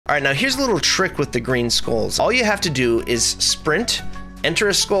All right, now here's a little trick with the green skulls. All you have to do is sprint, enter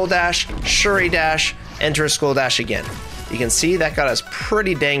a skull dash, Shuri dash, enter a skull dash again. You can see that got us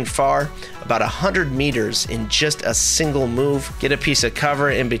pretty dang far, about 100 meters in just a single move. Get a piece of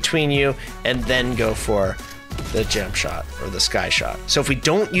cover in between you and then go for the jump shot or the sky shot. So if we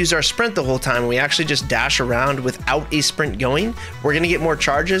don't use our sprint the whole time, we actually just dash around without a sprint going, we're gonna get more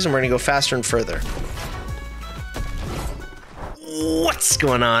charges and we're gonna go faster and further. What's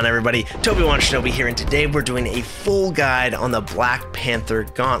going on, everybody? Shinobi here, and today we're doing a full guide on the Black Panther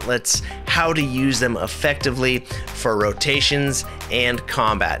gauntlets, how to use them effectively for rotations and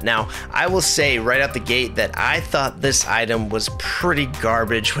combat. Now, I will say right out the gate that I thought this item was pretty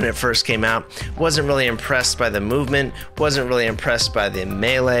garbage when it first came out. Wasn't really impressed by the movement, wasn't really impressed by the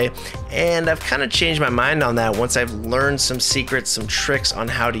melee, and I've kind of changed my mind on that once I've learned some secrets, some tricks on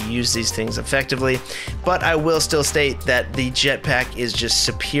how to use these things effectively. But I will still state that the jetpack is just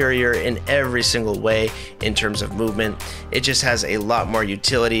superior in every single way in terms of movement. It just has a lot more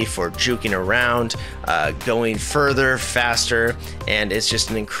utility for juking around, going further, faster, and it's just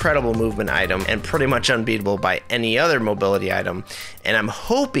an incredible movement item and pretty much unbeatable by any other mobility item. And I'm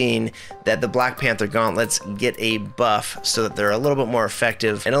hoping that the Black Panther gauntlets get a buff so that they're a little bit more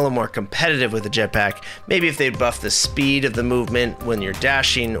effective and a little more competitive with the jetpack. Maybe if they buff the speed of the movement when you're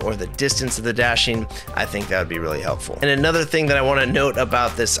dashing or the distance of the dashing, I think that would be really helpful. And another thing that I want to note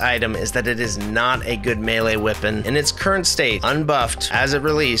about this item is that it is not a good melee weapon. In its current state, unbuffed as it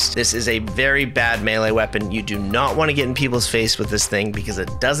released, this is a very bad melee weapon. You do not want to get in people's face with this thing because it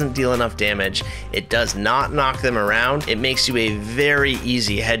doesn't deal enough damage. It does not knock them around. It makes you a very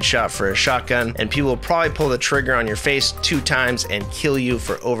easy headshot for a shotgun, and people will probably pull the trigger on your face 2 times and kill you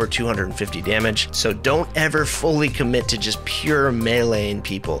for over 250 damage. So don't ever fully commit to just pure meleeing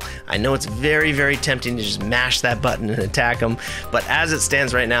people. I know it's very, very tempting to just mash that button and attack them, but as it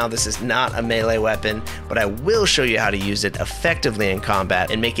stands right now, this is not a melee weapon, but I will show you how to use it effectively in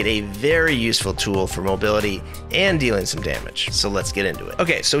combat and make it a very useful tool for mobility and dealing some damage. So let's get into it.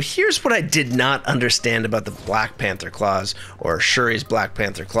 Okay, so here's what I did not understand about the Black Panther Claws, or Shuris Black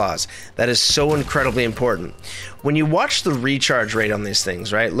Panther Claws, that is so incredibly important. When you watch the recharge rate on these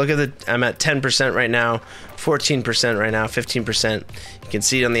things, right? Look at I'm at 10% right now, 14% right now, 15%. You can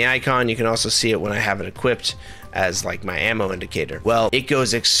see it on the icon. You can also see it when I have it equipped as like my ammo indicator. Well, it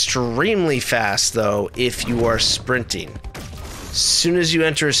goes extremely fast though if you are sprinting. As soon as you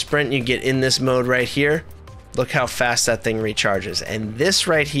enter a sprint, you get in this mode right here. Look how fast that thing recharges. And this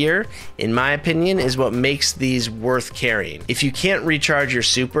right here, in my opinion, is what makes these worth carrying. If you can't recharge your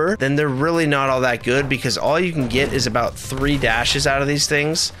super, then they're really not all that good because all you can get is about 3 dashes out of these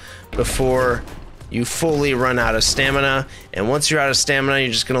things before you fully run out of stamina. And once you're out of stamina,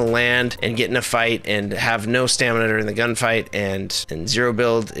 you're just gonna land and get in a fight and have no stamina during the gunfight. And in Zero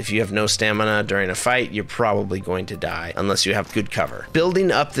Build, if you have no stamina during a fight, you're probably going to die unless you have good cover.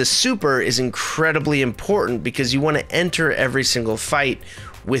 Building up the super is incredibly important because you wanna enter every single fight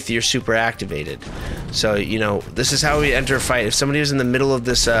with your super activated. So, you know, this is how we enter a fight. If somebody was in the middle of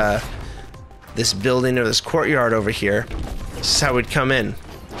this, this building or this courtyard over here, this is how we'd come in.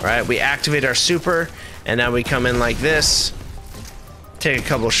 Right, we activate our super, and now we come in like this, take a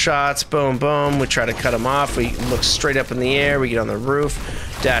couple shots, boom, boom, we try to cut them off, we look straight up in the air, we get on the roof,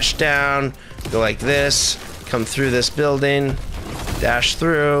 dash down, go like this, come through this building, dash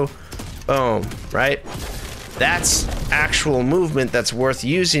through, boom, right? That's actual movement that's worth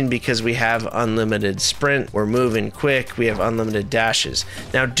using because we have unlimited sprint, we're moving quick, we have unlimited dashes.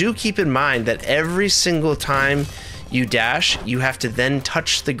 Now do keep in mind that every single time you dash, you have to then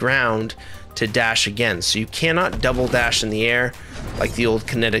touch the ground to dash again. So you cannot double dash in the air like the old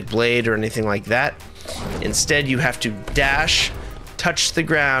kinetic blade or anything like that. Instead, you have to dash, touch the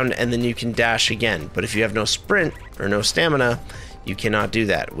ground, and then you can dash again. But if you have no sprint or no stamina, you cannot do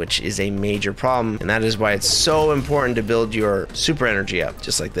that, which is a major problem. And that is why it's so important to build your super energy up,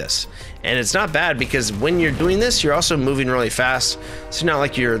 just like this. And it's not bad because when you're doing this, you're also moving really fast. So not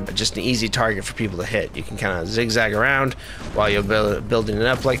like you're just an easy target for people to hit. You can kind of zigzag around while you're building it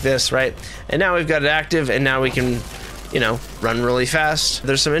up like this, right? And now we've got it active, and now we can, you know, run really fast.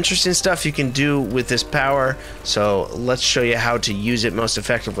 There's some interesting stuff you can do with this power, so let's show you how to use it most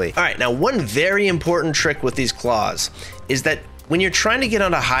effectively. All right, now one very important trick with these claws is that when you're trying to get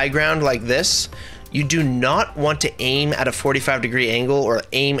onto high ground like this, you do not want to aim at a 45-degree angle or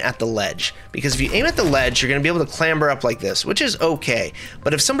aim at the ledge, because if you aim at the ledge, you're going to be able to clamber up like this, which is okay.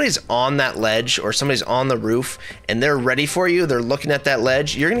 But if somebody's on that ledge or somebody's on the roof and they're ready for you, they're looking at that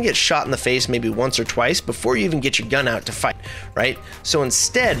ledge, you're going to get shot in the face maybe once or twice before you even get your gun out to fight, right? So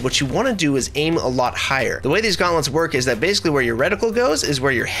instead, what you want to do is aim a lot higher. The way these gauntlets work is that basically where your reticle goes is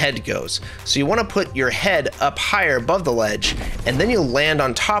where your head goes. So you want to put your head up higher above the ledge, and then you'll land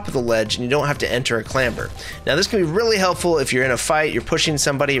on top of the ledge and you don't have to enter a clamber. Now this can be really helpful if you're in a fight, you're pushing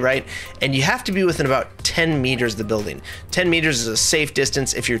somebody, right? And you have to be within about 10 meters of the building. 10 meters is a safe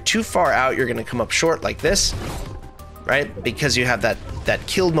distance. If you're too far out, you're going to come up short like this, right? Because you have that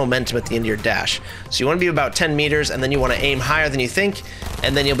killed momentum at the end of your dash. So you want to be about 10 meters, and then you want to aim higher than you think,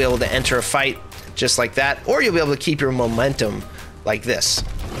 and then you'll be able to enter a fight just like that, or you'll be able to keep your momentum like this,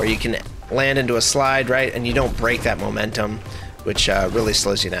 where you can land into a slide, right? And you don't break that momentum, which really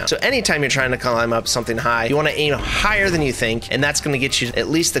slows you down. So anytime you're trying to climb up something high, you want to aim higher than you think, and that's going to get you at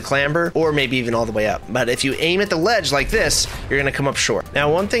least the clamber, or maybe even all the way up. But if you aim at the ledge like this, you're going to come up short.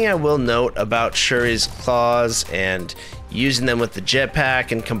 Now, one thing I will note about Shuris Claws and using them with the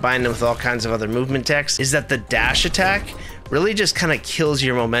jetpack and combining them with all kinds of other movement techs is that the dash attack really just kind of kills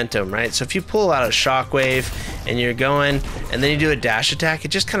your momentum, right? So if you pull out a shockwave and you're going, and then you do a dash attack, it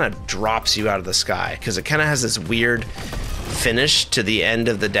just kind of drops you out of the sky, because it kind of has this weird finish to the end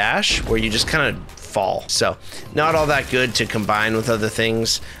of the dash where you just kind of fall. So not all that good to combine with other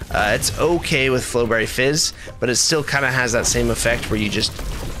things. It's okay with Flowberry Fizz, but it still kind of has that same effect where you just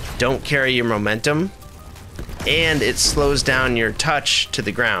don't carry your momentum, and it slows down your touch to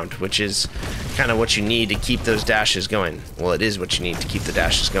the ground, which is kind of what you need to keep those dashes going. Well, it is what you need to keep the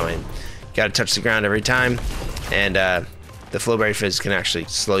dashes going. Got to touch the ground every time, and the Flowberry Fizz can actually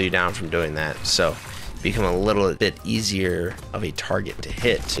slow you down from doing that. So become a little bit easier of a target to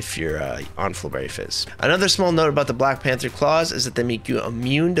hit if you're on Flowberry Fizz. Another small note about the Black Panther Claws is that they make you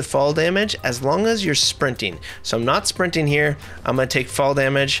immune to fall damage as long as you're sprinting. So I'm not sprinting here, I'm gonna take fall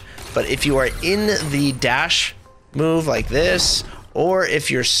damage, but if you are in the dash move like this, or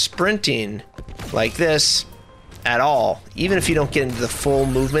if you're sprinting like this at all, even if you don't get into the full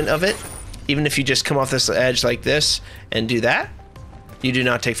movement of it, even if you just come off this edge like this and do that, you do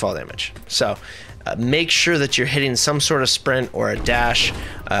not take fall damage. So make sure that you're hitting some sort of sprint or a dash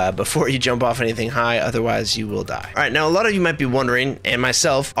before you jump off anything high, otherwise you will die. All right, now a lot of you might be wondering, and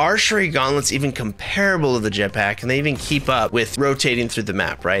myself, are Shuri gauntlets even comparable to the jetpack? Can they even keep up with rotating through the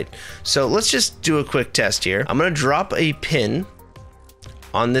map, right? So let's just do a quick test here. I'm gonna drop a pin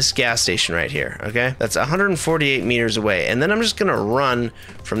on this gas station right here, okay? That's 148 meters away. And then I'm just gonna run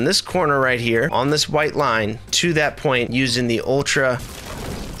from this corner right here on this white line to that point using the ultra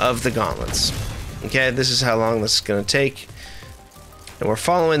of the gauntlets. Okay, this is how long this is gonna take. And we're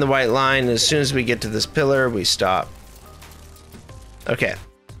following the white line, and as soon as we get to this pillar, we stop. Okay.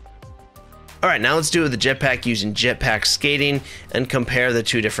 All right, now let's do it with the jetpack using jetpack skating and compare the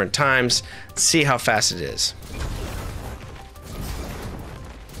two different times. See how fast it is.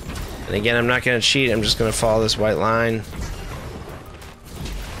 And again, I'm not gonna cheat, I'm just gonna follow this white line.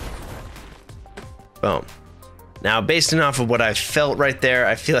 Boom. Now, based off of what I felt right there,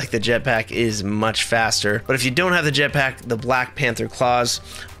 I feel like the jetpack is much faster. But if you don't have the jetpack, the Black Panther Claws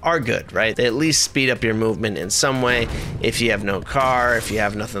are good, right? They at least speed up your movement in some way if you have no car, if you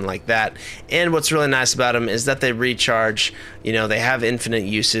have nothing like that. And what's really nice about them is that they recharge. You know, they have infinite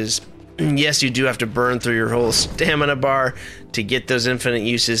uses. Yes, you do have to burn through your whole stamina bar to get those infinite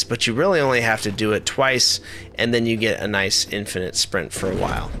uses, but you really only have to do it twice, and then you get a nice infinite sprint for a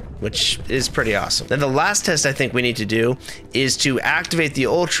while, which is pretty awesome. Then the last test I think we need to do is to activate the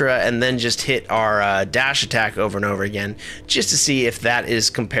ultra and then just hit our dash attack over and over again, just to see if that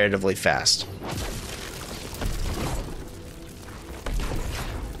is comparatively fast.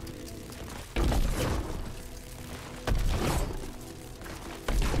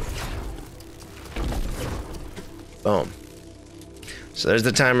 Boom. So there's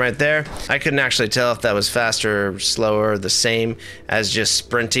the time right there. I couldn't actually tell if that was faster or slower, the same as just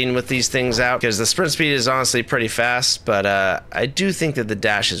sprinting with these things out, because the sprint speed is honestly pretty fast, but I do think that the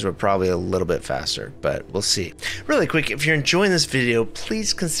dashes were probably a little bit faster, but we'll see. Really quick, if you're enjoying this video,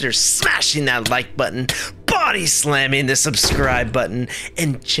 please consider smashing that like button, body slamming the subscribe button,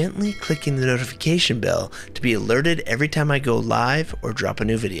 and gently clicking the notification bell to be alerted every time I go live or drop a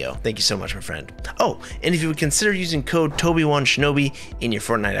new video. Thank you so much, my friend. Oh, and if you would consider using code TOBY1SHINOBI in your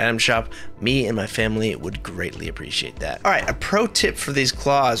Fortnite item shop, me and my family would greatly appreciate that. All right, a pro tip for these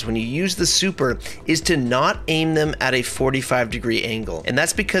claws when you use the super is to not aim them at a 45-degree angle. And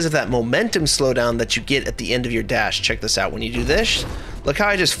that's because of that momentum slowdown that you get at the end of your dash. Check this out. When you do this, Look how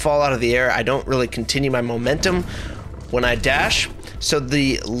I just fall out of the air. I don't really continue my momentum when I dash. So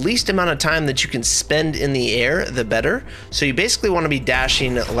the least amount of time that you can spend in the air, the better. So you basically want to be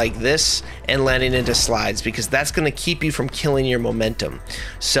dashing like this and landing into slides, because that's going to keep you from killing your momentum.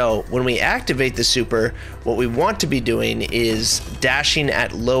 So when we activate the super, what we want to be doing is dashing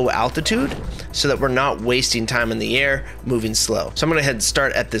at low altitude so that we're not wasting time in the air, moving slow. So I'm going to head and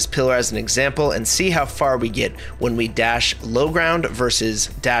start at this pillar as an example and see how far we get when we dash low ground versus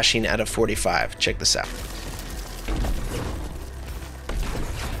dashing at a 45. Check this out.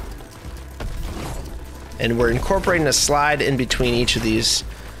 And we're incorporating a slide in between each of these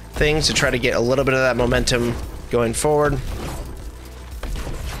things to try to get a little bit of that momentum going forward.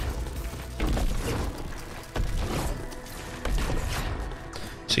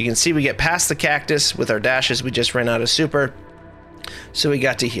 So you can see we get past the cactus with our dashes. We just ran out of super. So we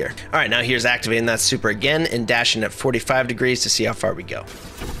got to here. All right, now here's activating that super again and dashing at 45 degrees to see how far we go.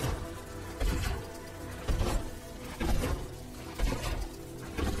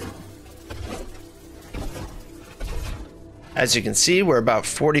 As you can see, we're about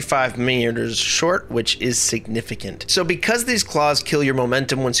 45 meters short, which is significant. So because these claws kill your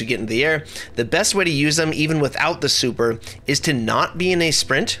momentum once you get into the air, the best way to use them, even without the super, is to not be in a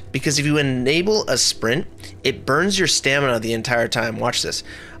sprint, because if you enable a sprint, it burns your stamina the entire time. Watch this.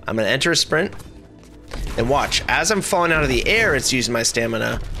 I'm gonna enter a sprint, and watch, as I'm falling out of the air, it's using my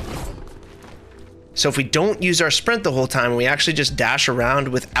stamina. So if we don't use our sprint the whole time, we actually just dash around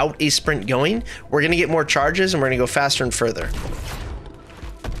without a sprint going, we're gonna get more charges and we're gonna go faster and further.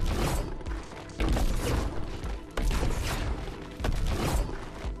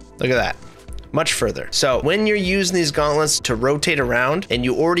 Look at that. Much further. So when you're using these gauntlets to rotate around and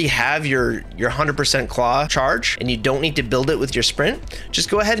you already have your 100% claw charge and you don't need to build it with your sprint, just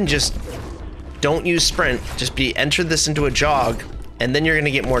go ahead and just don't use sprint. Just enter this into a jog, and then you're gonna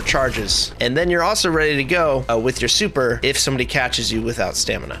get more charges. And then you're also ready to go with your super if somebody catches you without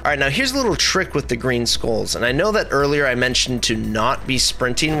stamina. All right, now here's a little trick with the green skulls. And I know that earlier I mentioned to not be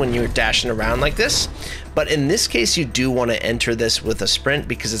sprinting when you're dashing around like this, but in this case, you do wanna enter this with a sprint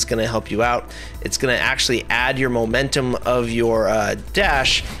because it's gonna help you out. It's gonna actually add your momentum of your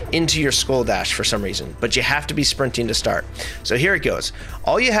dash into your skull dash for some reason, but you have to be sprinting to start. So here it goes.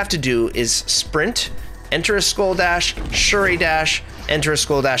 All you have to do is sprint, enter a skull dash, Shuri dash, enter a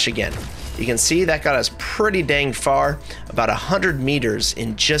skull dash again. You can see that got us pretty dang far, about 100 meters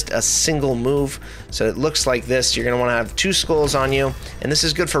in just a single move. So it looks like this. You're gonna wanna have 2 skulls on you, and this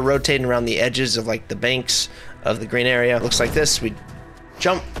is good for rotating around the edges of like the banks of the green area. It looks like this. We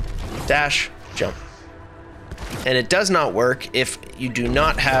jump, dash, jump. And it does not work if you do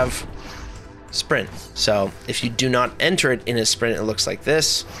not have sprint. So if you do not enter it in a sprint, it looks like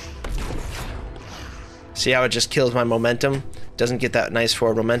this. See how it just kills my momentum? Doesn't get that nice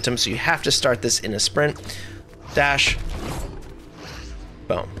forward momentum, so you have to start this in a sprint. Dash.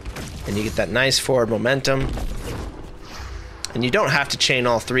 Boom. And you get that nice forward momentum. And you don't have to chain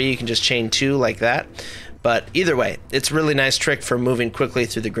all 3, you can just chain 2 like that. But either way, it's a really nice trick for moving quickly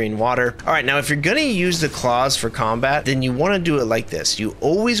through the green water. All right, now if you're gonna use the claws for combat, then you wanna do it like this. You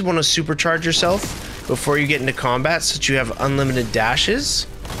always wanna supercharge yourself before you get into combat so that you have unlimited dashes.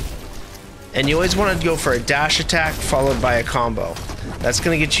 And you always want to go for a dash attack followed by a combo. That's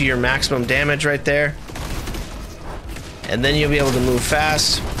going to get you your maximum damage right there. And then you'll be able to move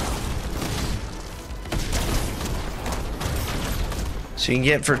fast. So you can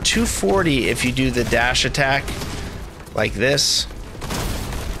get for 240 if you do the dash attack like this,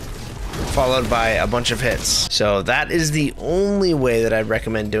 followed by a bunch of hits. So that is the only way that I'd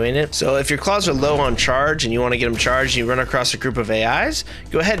recommend doing it. So if your claws are low on charge and you want to get them charged and you run across a group of AIs,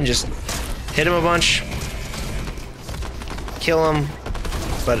 go ahead and just hit him a bunch, kill him,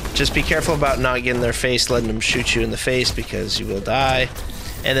 but just be careful about not getting their face, letting them shoot you in the face because you will die.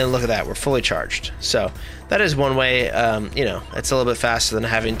 And then look at that, we're fully charged. So that is one way, you know, it's a little bit faster than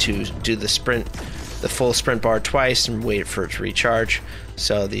having to do the sprint, the full sprint bar twice and wait for it to recharge.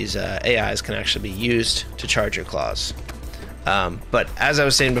 So these AIs can actually be used to charge your claws. But as I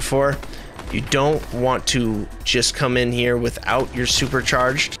was saying before, you don't want to just come in here without your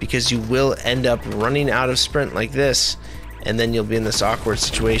supercharged, because you will end up running out of sprint like this, and then you'll be in this awkward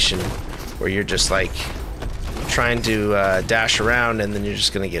situation where you're just like trying to dash around and then you're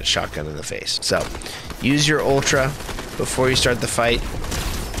just gonna get shotgun in the face. So use your ultra before you start the fight,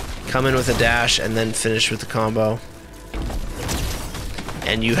 come in with a dash and then finish with the combo.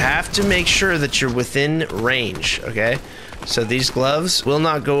 And you have to make sure that you're within range, okay? So these gloves will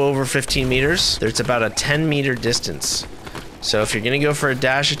not go over 15 meters. It's about a 10-meter distance. So if you're gonna go for a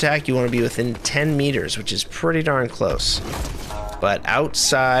dash attack, you wanna be within 10 meters, which is pretty darn close. But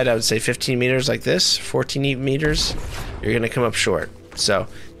outside, I would say 15 meters like this, 14 meters, you're gonna come up short. So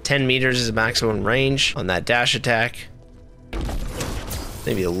 10 meters is the maximum range on that dash attack.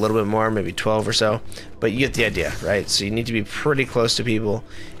 Maybe a little bit more, maybe 12 or so, but you get the idea, right? So you need to be pretty close to people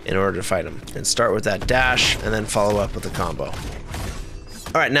in order to fight them. And start with that dash and then follow up with a combo.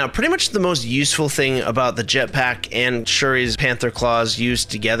 All right, now pretty much the most useful thing about the jetpack and Shuris Panther Claws used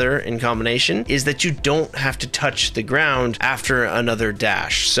together in combination is that you don't have to touch the ground after another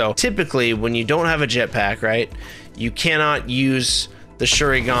dash. So typically when you don't have a jetpack, right, you cannot use the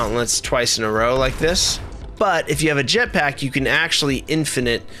Shuri gauntlets twice in a row like this. But if you have a jetpack, you can actually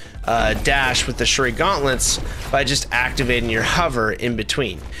infinite dash with the Shuri gauntlets by just activating your hover in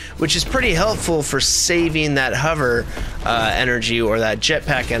between, which is pretty helpful for saving that hover energy or that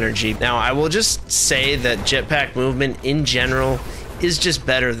jetpack energy. Now, I will just say that jetpack movement in general is just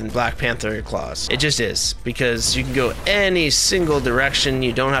better than Black Panther Claws. It just is, because you can go any single direction.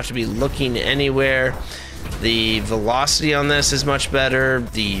 You don't have to be looking anywhere. The velocity on this is much better.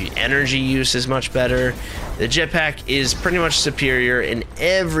 The energy use is much better. The jetpack is pretty much superior in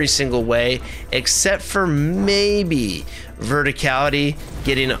every single way, except for maybe verticality,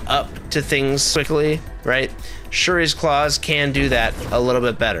 getting up to things quickly, right? Shuri's Claws can do that a little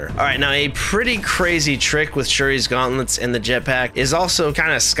bit better. All right, now a pretty crazy trick with Shuri's gauntlets and the jetpack is also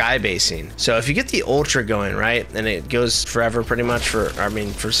kind of sky basing. So if you get the ultra going, right, and it goes forever pretty much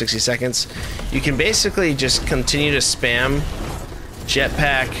for 60 seconds, you can basically just continue to spam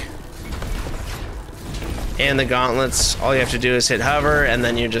jetpack and the gauntlets. All you have to do is hit hover, and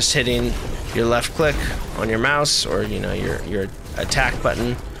then you're just hitting your left click on your mouse, or you know, your attack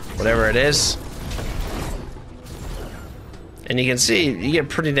button, whatever it is. And you can see you get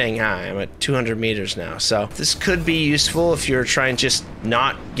pretty dang high. I'm at 200 meters now. So this could be useful if you're trying to just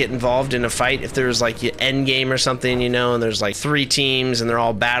not get involved in a fight. If there's like an end game or something, you know, and there's like 3 teams and they're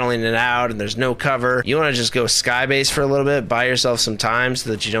all battling it out and there's no cover. You want to just go sky base for a little bit, buy yourself some time so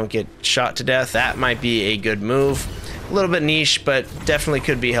that you don't get shot to death. That might be a good move. A little bit niche, but definitely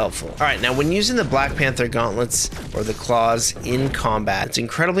could be helpful. All right, now when using the Black Panther gauntlets or the claws in combat, it's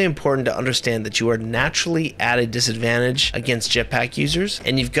incredibly important to understand that you are naturally at a disadvantage against jetpack users,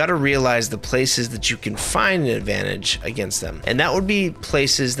 and you've got to realize the places that you can find an advantage against them. And that would be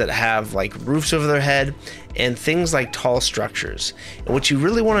places that have like roofs over their head and things like tall structures. And what you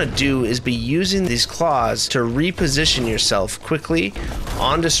really want to do is be using these claws to reposition yourself quickly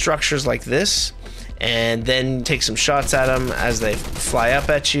onto structures like this, and then take some shots at them as they fly up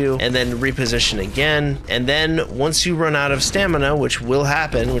at you, and then reposition again. And then once you run out of stamina, which will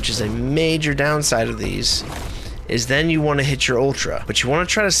happen, which is a major downside of these, is then you want to hit your ultra. But you want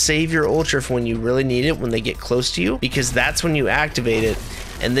to try to save your ultra for when you really need it, when they get close to you, because that's when you activate it,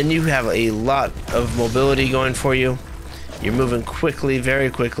 and then you have a lot of mobility going for you. You're moving quickly,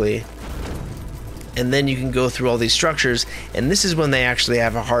 very quickly, and then you can go through all these structures, and this is when they actually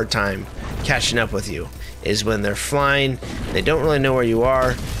have a hard time catching up with you, is when they're flying, they don't really know where you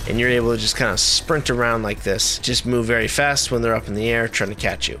are, and you're able to just kind of sprint around like this, just move very fast when they're up in the air trying to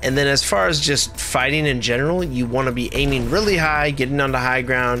catch you. And then as far as just fighting in general, you want to be aiming really high, getting onto high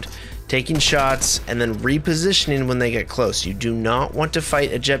ground, taking shots, and then repositioning when they get close. You do not want to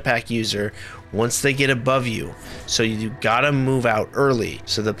fight a jetpack user once they get above you, so you gotta move out early.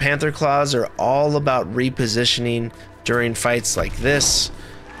 So the Panther Claws are all about repositioning during fights like this.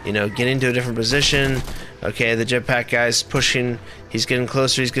 You know, get into a different position. Okay, the jetpack guy's pushing, he's getting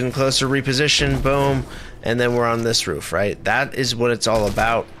closer, reposition, boom, and then we're on this roof, right? That is what it's all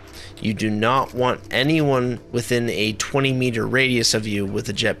about. You do not want anyone within a 20-meter radius of you with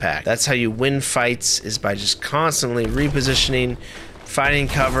a jetpack. That's how you win fights, is by just constantly repositioning, finding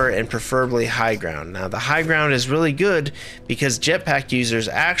cover, and preferably high ground. Now the high ground is really good because jetpack users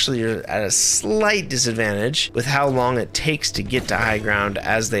actually are at a slight disadvantage with how long it takes to get to high ground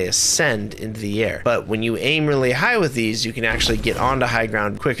as they ascend into the air. But when you aim really high with these, you can actually get onto high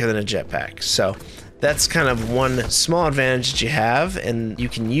ground quicker than a jetpack. So that's kind of one small advantage that you have, and you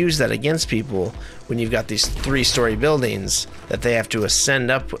can use that against people when you've got these 3-story buildings that they have to ascend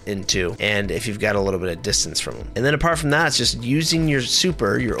up into, and if you've got a little bit of distance from them. And then apart from that, it's just using your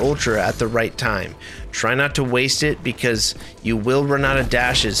super, your ultra, at the right time. Try not to waste it, because you will run out of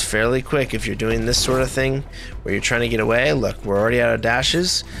dashes fairly quick if you're doing this sort of thing where you're trying to get away. Look, we're already out of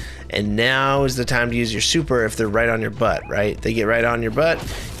dashes. And now is the time to use your super if they're right on your butt, right? They get right on your butt,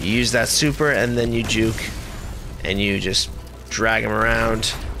 you use that super, and then you juke, and you just drag them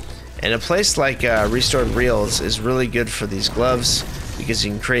around. And a place like Restored Reels is really good for these gloves. because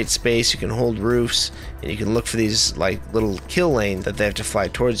you can create space, you can hold roofs, and you can look for these like little kill lane that they have to fly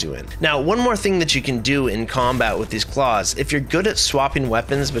towards you in. Now, one more thing that you can do in combat with these claws, if you're good at swapping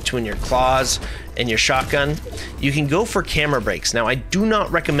weapons between your claws and your shotgun, you can go for camera breaks. Now, I do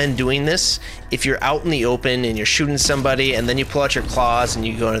not recommend doing this if you're out in the open and you're shooting somebody and then you pull out your claws and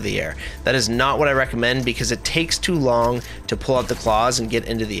you go into the air. That is not what I recommend, because it takes too long to pull out the claws and get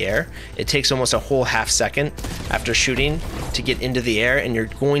into the air. It takes almost a whole half second after shooting to get into the air, and you're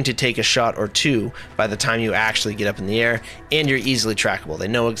going to take a shot or two by the time you actually get up in the air, and you're easily trackable. They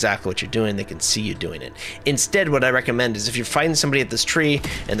know exactly what you're doing. They can see you doing it. Instead, what I recommend is if you're fighting somebody at this tree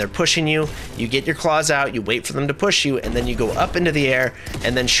and they're pushing you, you get your claws out, you wait for them to push you, and then you go up into the air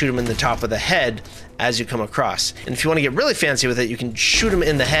and then shoot them in the top of the head as you come across. And if you want to get really fancy with it, you can shoot them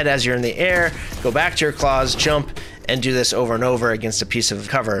in the head as you're in the air, go back to your claws, jump, and do this over and over against a piece of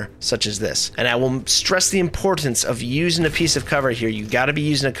cover such as this. And I will stress the importance of using a piece of cover here. You got to be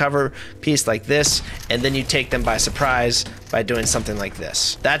using a cover piece like this, and then you take them by surprise by doing something like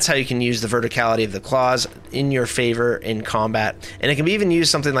this. That's how you can use the verticality of the claws in your favor in combat. And it can be even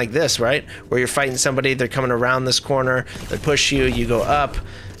used something like this, right? Where you're fighting somebody, they're coming around this corner, they push you, you go up,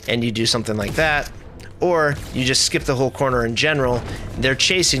 and you do something like that. Or you just skip the whole corner in general, they're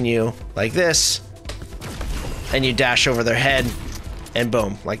chasing you like this, and you dash over their head, and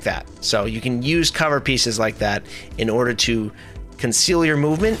boom, like that. So you can use cover pieces like that in order to conceal your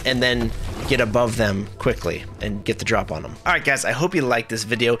movement and then get above them quickly and get the drop on them. All right, guys, I hope you liked this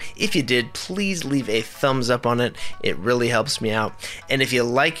video. If you did, please leave a thumbs up on it. It really helps me out. And if you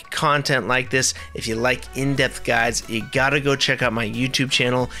like content like this, if you like in-depth guides, you gotta go check out my YouTube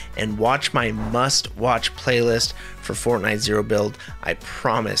channel and watch my must-watch playlist for Fortnite Zero Build. I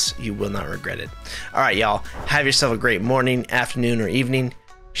promise you will not regret it. All right, y'all, have yourself a great morning, afternoon, or evening.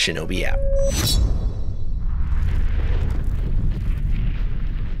 Shinobi out.